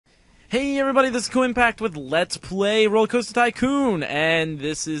Hey everybody, this is KuuImpact with Let's Play Rollercoaster Tycoon, and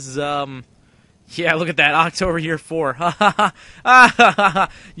this is, yeah, look at that, October year 4, ha ha ha,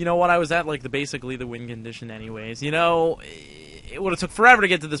 you know what, I was at, like, basically the win condition anyways, you know, it would've took forever to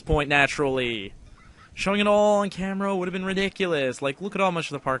get to this point, naturally. Showing it all on camera would've been ridiculous, like, look at how much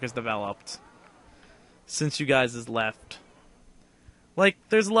the park has developed since you guys has left. Like,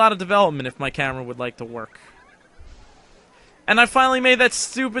 there's a lot of development if my camera would like to work. And I finally made that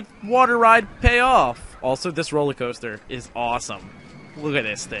stupid water ride pay off. Also, this roller coaster is awesome. Look at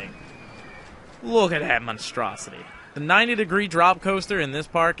this thing. Look at that monstrosity. The 90-degree drop coaster in this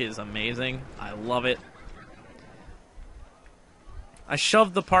park is amazing. I love it. I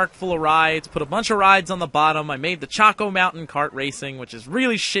shoved the park full of rides, put a bunch of rides on the bottom. I made the Choco Mountain kart racing, which is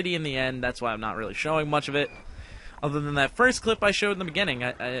really shitty in the end. That's why I'm not really showing much of it. Other than that first clip I showed in the beginning,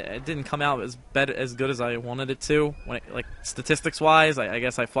 it didn't come out as good as I wanted it to. Like statistics-wise, I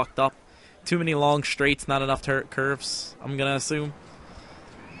guess I fucked up. Too many long straights, not enough curves, I'm gonna assume.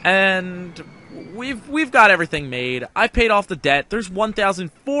 And we've got everything made. I paid off the debt. There's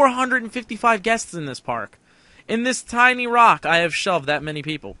 1,455 guests in this park. In this tiny rock, I have shoved that many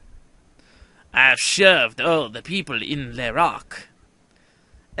people. I've shoved all the people in the rock.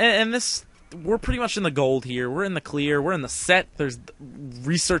 And this... We're pretty much in the gold here. We're in the clear. We're in the set. There's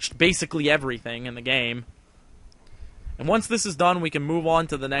researched basically everything in the game. And once this is done, we can move on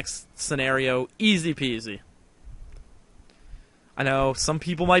to the next scenario. Easy peasy. I know, some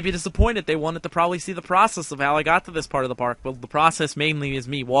people might be disappointed. They wanted to probably see the process of how I got to this part of the park. But the process mainly is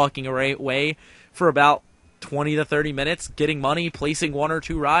me walking away for about 20 to 30 minutes, getting money, placing 1 or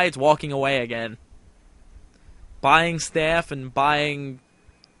 2 rides, walking away again. Buying staff and buying...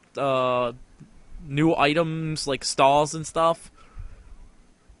 new items like stalls and stuff,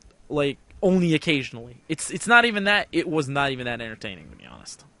 like only occasionally. It's not even that. It was not even that entertaining, to be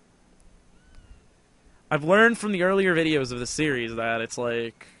honest. I've learned from the earlier videos of the series that it's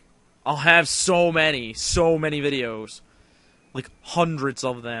like I'll have so many videos, like hundreds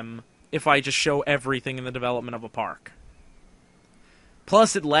of them, if I just show everything in the development of a park.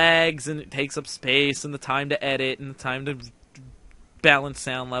 Plus it lags and it takes up space and the time to edit and the time to balance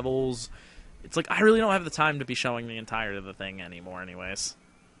sound levels. It's like, I really don't have the time to be showing the entirety of the thing anymore anyways.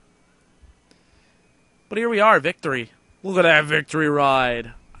 But here we are, victory. Look at that victory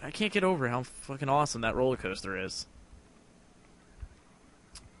ride. I can't get over how fucking awesome that roller coaster is.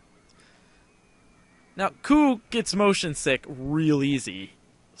 Now, Kuu gets motion sick real easy.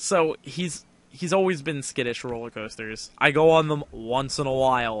 So, he's always been skittish roller coasters. I go on them once in a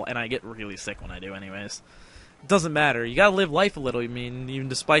while, and I get really sick when I do anyways. Doesn't matter. You gotta live life a little, I mean, even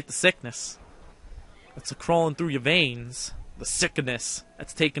despite the sickness. That's crawling through your veins. The sickness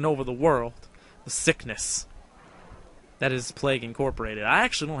that's taken over the world. The sickness that is Plague Incorporated. I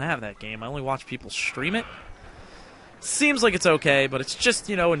actually don't have that game. I only watch people stream it. Seems like it's okay, but it's just,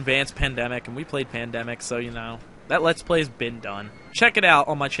 you know, advanced Pandemic, and we played Pandemic, so, you know, that Let's Play's been done. Check it out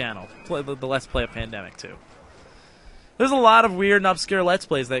on my channel. Play the Let's Play of Pandemic, too. There's a lot of weird and obscure Let's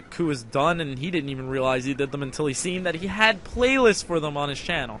Plays that Kuu has done, and he didn't even realize he did them until he seen that he had playlists for them on his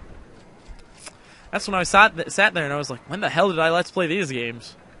channel. That's when I sat there and I was like, when the hell did I Let's Play these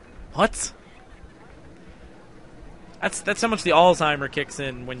games? What? That's how much the Alzheimer kicks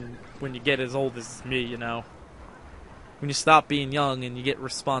in when you get as old as me, you know. When you stop being young and you get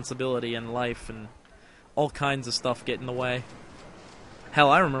responsibility in life and all kinds of stuff get in the way. Hell,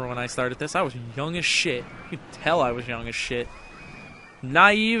 I remember when I started this, I was young as shit. You could tell I was young as shit.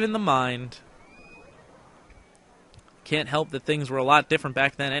 Naive in the mind. Can't help that things were a lot different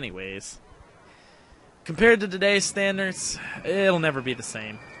back then anyways. Compared to today's standards, it'll never be the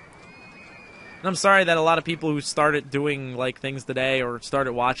same. And I'm sorry that a lot of people who started doing like things today or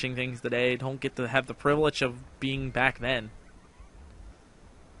started watching things today don't get to have the privilege of being back then.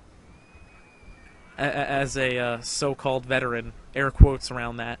 As a so-called veteran, air quotes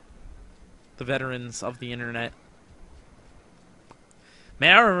around that, the veterans of the internet.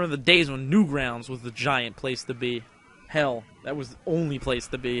 Man, I remember the days when Newgrounds was the giant place to be. Hell, that was the only place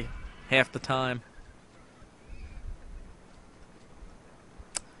to be half the time.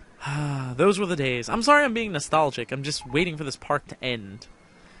 Those were the days. I'm sorry I'm being nostalgic. I'm just waiting for this park to end.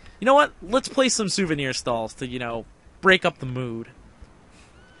 You know what? Let's play some souvenir stalls to, you know, break up the mood.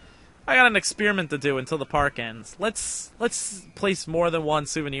 I got an experiment to do until the park ends. Let's place more than one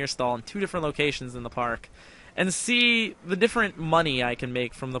souvenir stall in 2 different locations in the park, and see the different money I can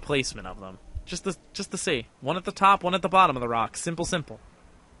make from the placement of them. Just to see. One at the top, one at the bottom of the rock. Simple.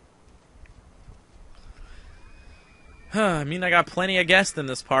 I mean, I got plenty of guests in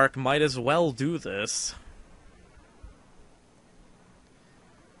this park. Might as well do this.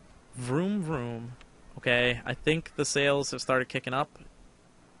 Vroom vroom. Okay, I think the sales have started kicking up.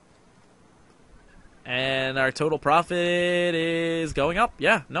 And our total profit is going up.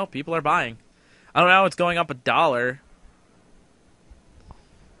 Yeah, no, people are buying. I don't know how it's going up $1.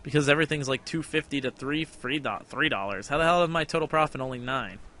 Because everything's like $2.50 to $3. How the hell is my total profit only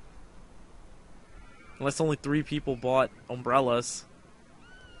 $9? Unless only 3 people bought umbrellas.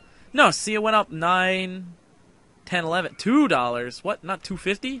 No, see, it went up 9, 10, 11, $2. What? Not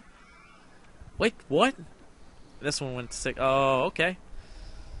 $2.50? Wait, what? This one went to 6. Oh, okay.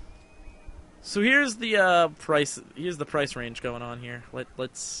 So here's the price. Here's the price range going on here.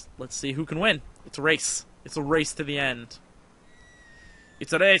 Let's see who can win. It's a race. It's a race to the end.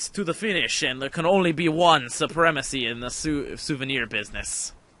 It's a race to the finish, and there can only be one supremacy in the souvenir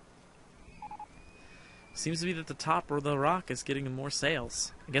business. Seems to be that the top or the rock is getting more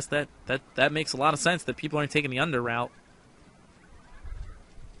sales. I guess that makes a lot of sense that people aren't taking the under route.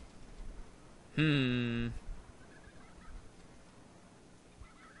 No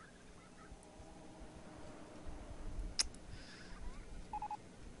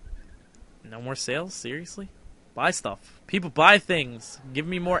more sales? Seriously? Buy stuff. People buy things. Give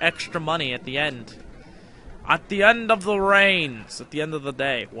me more extra money at the end. At the end of the reigns. At the end of the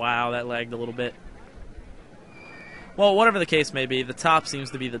day. Wow, that lagged a little bit. Well, whatever the case may be, the top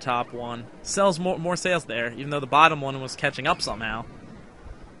seems to be the top one. Sells more sales there, even though the bottom one was catching up somehow.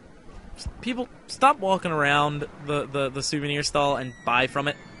 People, stop walking around the souvenir stall and buy from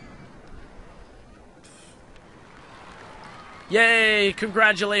it. Yay!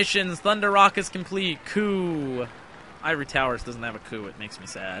 Congratulations! Thunder Rock is complete. Kuu. Ivory Towers doesn't have a Kuu. It makes me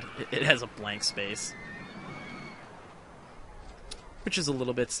sad. It has a blank space. Which is a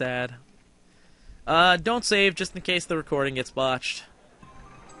little bit sad. Don't save just in case the recording gets botched.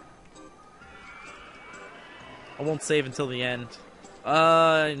 I won't save until the end.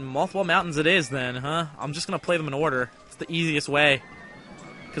 Multiple mountains it is then, huh? I'm just gonna play them in order. It's the easiest way.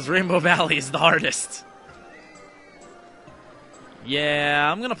 Because Rainbow Valley is the hardest.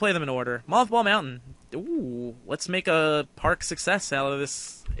 Yeah, I'm gonna play them in order. Mothball Mountain. Ooh, let's make a park success out of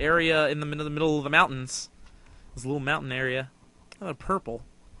this area in the middle of the mountains. This little mountain area. Oh, purple.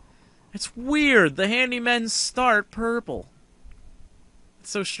 It's weird. The handymen start purple. It's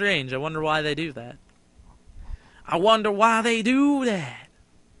so strange. I wonder why they do that. I wonder why they do that.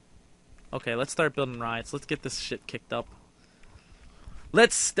 Okay, let's start building rides. Let's get this shit kicked up.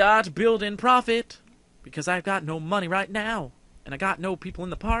 Let's start building profit. Because I've got no money right now. And I got no people in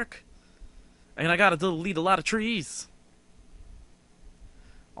the park. And I gotta delete a lot of trees.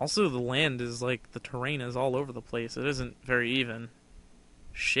 Also, the land is like, the terrain is all over the place. It isn't very even.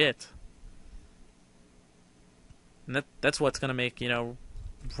 Shit. And that's what's gonna make, you know,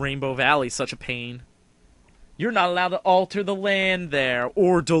 Rainbow Valley such a pain. You're not allowed to alter the land there,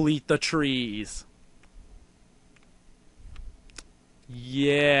 or delete the trees.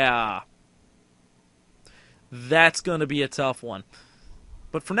 Yeah. That's gonna be a tough one.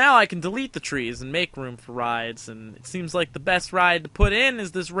 But for now, I can delete the trees and make room for rides, and it seems like the best ride to put in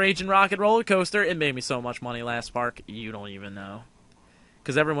is this Raging Rocket roller coaster. It made me so much money last park, you don't even know.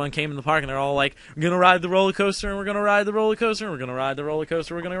 Because everyone came in the park and they're all like, we're gonna ride the roller coaster, and we're gonna ride the roller coaster, and we're gonna ride the roller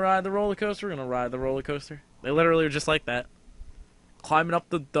coaster, we're gonna ride the roller coaster, we're gonna ride the roller coaster. They literally were just like that. Climbing up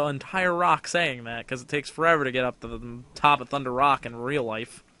the entire rock saying that, because it takes forever to get up to the top of Thunder Rock in real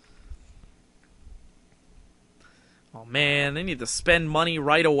life. Oh man, they need to spend money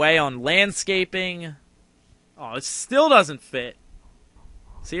right away on landscaping. Oh, it still doesn't fit.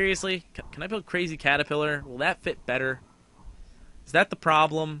 Seriously? Can I build Crazy Caterpillar? Will that fit better? Is that the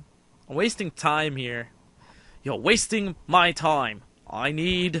problem? I'm wasting time here. You're wasting my time. I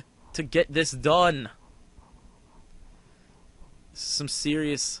need to get this done. This is some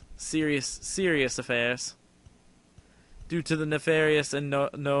serious affairs. Due to the nefarious and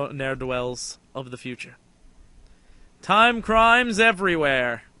ne'er-do-wells of the future. Time crimes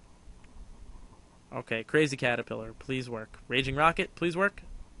everywhere. Okay, Crazy Caterpillar, please work. Raging Rocket, please work.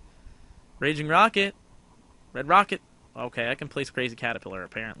 Raging Rocket. Red Rocket. Okay, I can place Crazy Caterpillar,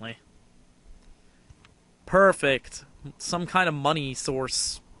 apparently. Perfect. Some kind of money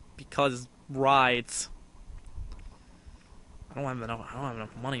source, because rides. I don't have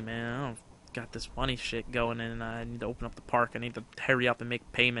enough money, man. I don't got this money shit going, and I need to open up the park. I need to hurry up and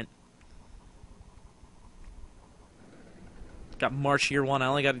make payment. Got March year 1. I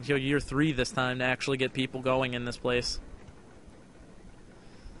only got until year 3 this time to actually get people going in this place.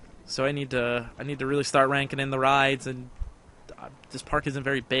 So I need to really start ranking in the rides, and this park isn't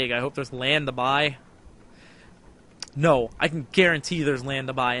very big. I hope there's land to buy. No, I can guarantee there's land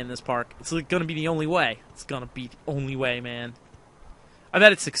to buy in this park. It's going to be the only way. It's going to be the only way, man. I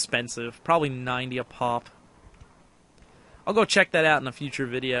bet it's expensive. Probably 90 a pop. I'll go check that out in a future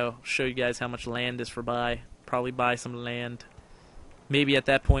video. Show you guys how much land is for buy. Probably buy some land. Maybe at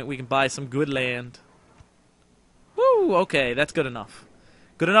that point we can buy some good land. Woo! Okay, that's good enough.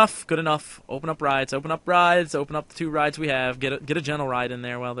 Good enough, good enough. Open up rides, open up rides, open up the 2 rides we have. Get a gentle ride in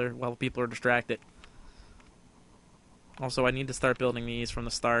there while people are distracted. Also, I need to start building these from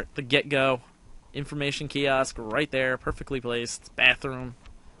the start. The get-go. Information kiosk right there, perfectly placed. Bathroom.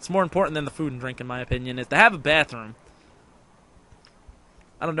 It's more important than the food and drink, in my opinion, is to have a bathroom.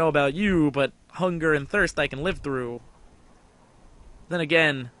 I don't know about you, but hunger and thirst I can live through. Then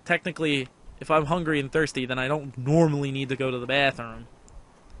again, technically, if I'm hungry and thirsty, then I don't normally need to go to the bathroom.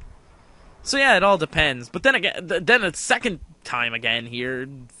 So yeah, it all depends. But then again, then a second time again here,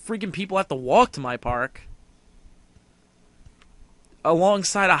 freaking people have to walk to my park.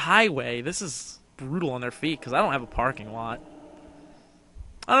 Alongside a highway. This is brutal on their feet, because I don't have a parking lot.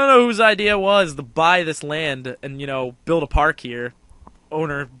 I don't know whose idea it was to buy this land and, you know, build a park here.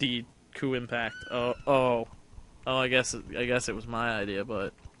 Owner D. KuuImpact. Oh, I guess it was my idea,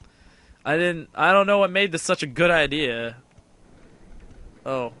 but I don't know what made this such a good idea.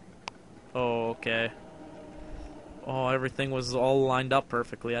 Oh, okay. Oh, everything was all lined up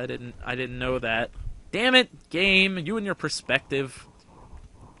perfectly. I didn't know that. Damn it, game, you and your perspective.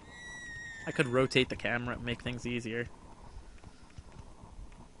 I could rotate the camera and make things easier.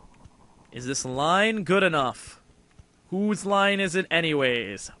 Is this line good enough? Whose line is it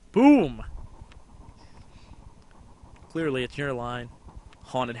anyways? Boom! Clearly it's your line.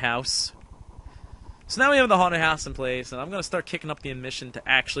 Haunted house. So now we have the haunted house in place, and I'm going to start kicking up the admission to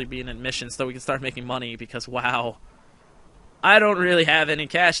actually be an admission so we can start making money, because wow, I don't really have any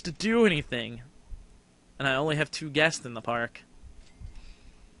cash to do anything. And I only have 2 guests in the park.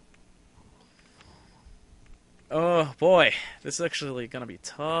 Oh boy, this is actually going to be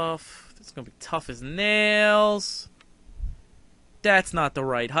tough. This is going to be tough as nails. That's not the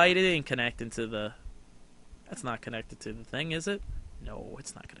right height. It ain't connected to the... That's not connected to the thing, is it? No,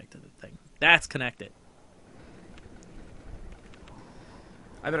 it's not connected to the thing. That's connected.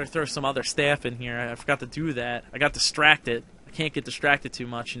 I better throw some other staff in here. I forgot to do that. I got distracted. I can't get distracted too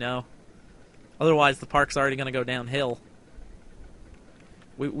much, you know? Otherwise, the park's already going to go downhill.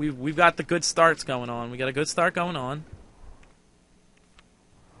 We've got the good starts going on. We got a good start going on.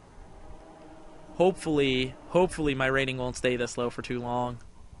 Hopefully my rating won't stay this low for too long.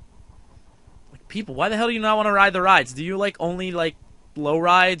 Like, people, why the hell do you not want to ride the rides? Do you like only like low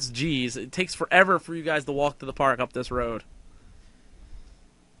rides? Jeez, it takes forever for you guys to walk to the park up this road.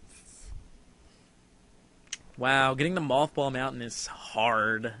 Wow, getting the Mothball Mountain is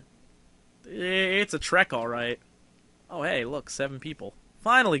hard. It's a trek, all right. Oh, hey, look, 7 people.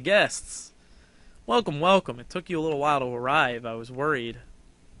 Finally, guests. Welcome, welcome. It took you a little while to arrive. I was worried.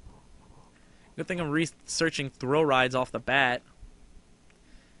 Good thing I'm researching thrill rides off the bat.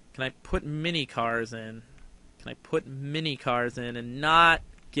 Can I put mini cars in? Can I put mini cars in and not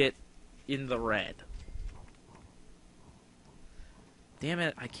get in the red? Damn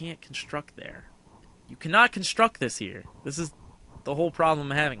it, I can't construct there. You cannot construct this here. This is the whole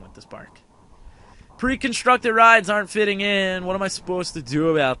problem I'm having with this park. Pre-constructed rides aren't fitting in. What am I supposed to do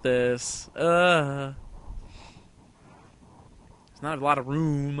about this? There's not a lot of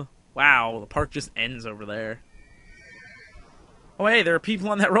room. Wow, the park just ends over there. Oh, hey, there are people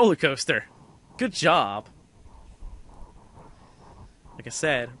on that roller coaster. Good job. Like I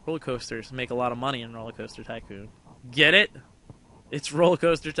said, roller coasters make a lot of money in Rollercoaster Tycoon. Get it? It's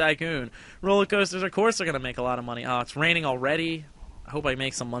Rollercoaster Tycoon. Roller coasters, of course, are going to make a lot of money. Oh, it's raining already. I hope I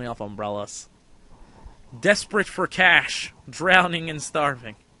make some money off umbrellas. Desperate for cash. Drowning and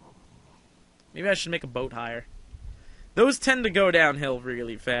starving. Maybe I should make a boat hire. Those tend to go downhill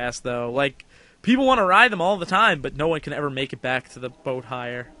really fast, though. Like, people want to ride them all the time, but no one can ever make it back to the boat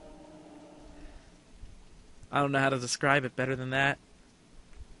hire. I don't know how to describe it better than that.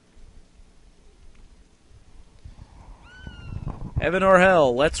 Heaven or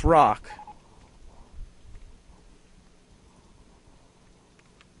hell, let's rock.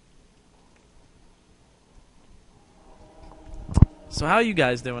 So how are you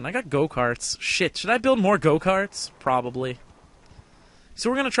guys doing? I got go-karts. Shit, should I build more go-karts? Probably. So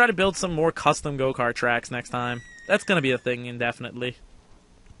we're going to try to build some more custom go-kart tracks next time. That's going to be a thing indefinitely.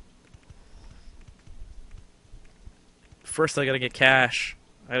 First I got to get cash.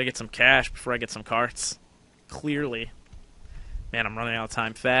 I got to get some cash before I get some carts. Clearly. Man, I'm running out of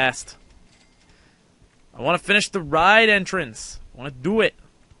time fast. I want to finish the ride entrance. I want to do it.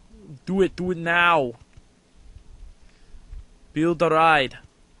 Do it now. Build the ride.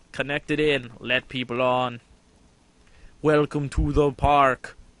 Connect it in. Let people on. Welcome to the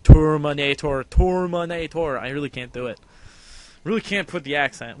park. Terminator. Terminator. I really can't do it. Really can't put the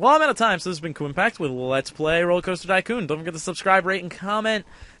accent. Well, I'm out of time, so this has been KuuImpact with Let's Play Rollercoaster Tycoon. Don't forget to subscribe, rate, and comment.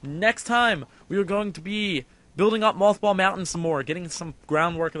 Next time, we are going to be building up Mothball Mountain some more, getting some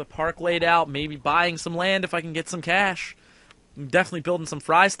groundwork of the park laid out, maybe buying some land if I can get some cash. I'm definitely building some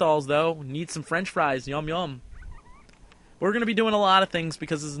fry stalls, though. Need some french fries. Yum, yum. We're going to be doing a lot of things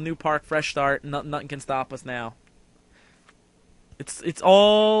because this is a new park, fresh start. Nothing can stop us now. It's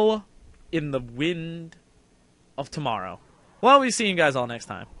all in the wind of tomorrow. Well, we'll see you guys all next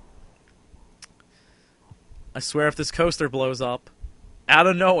time. I swear if this coaster blows up, out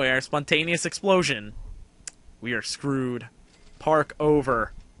of nowhere, spontaneous explosion, we are screwed. Park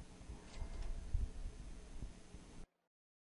over.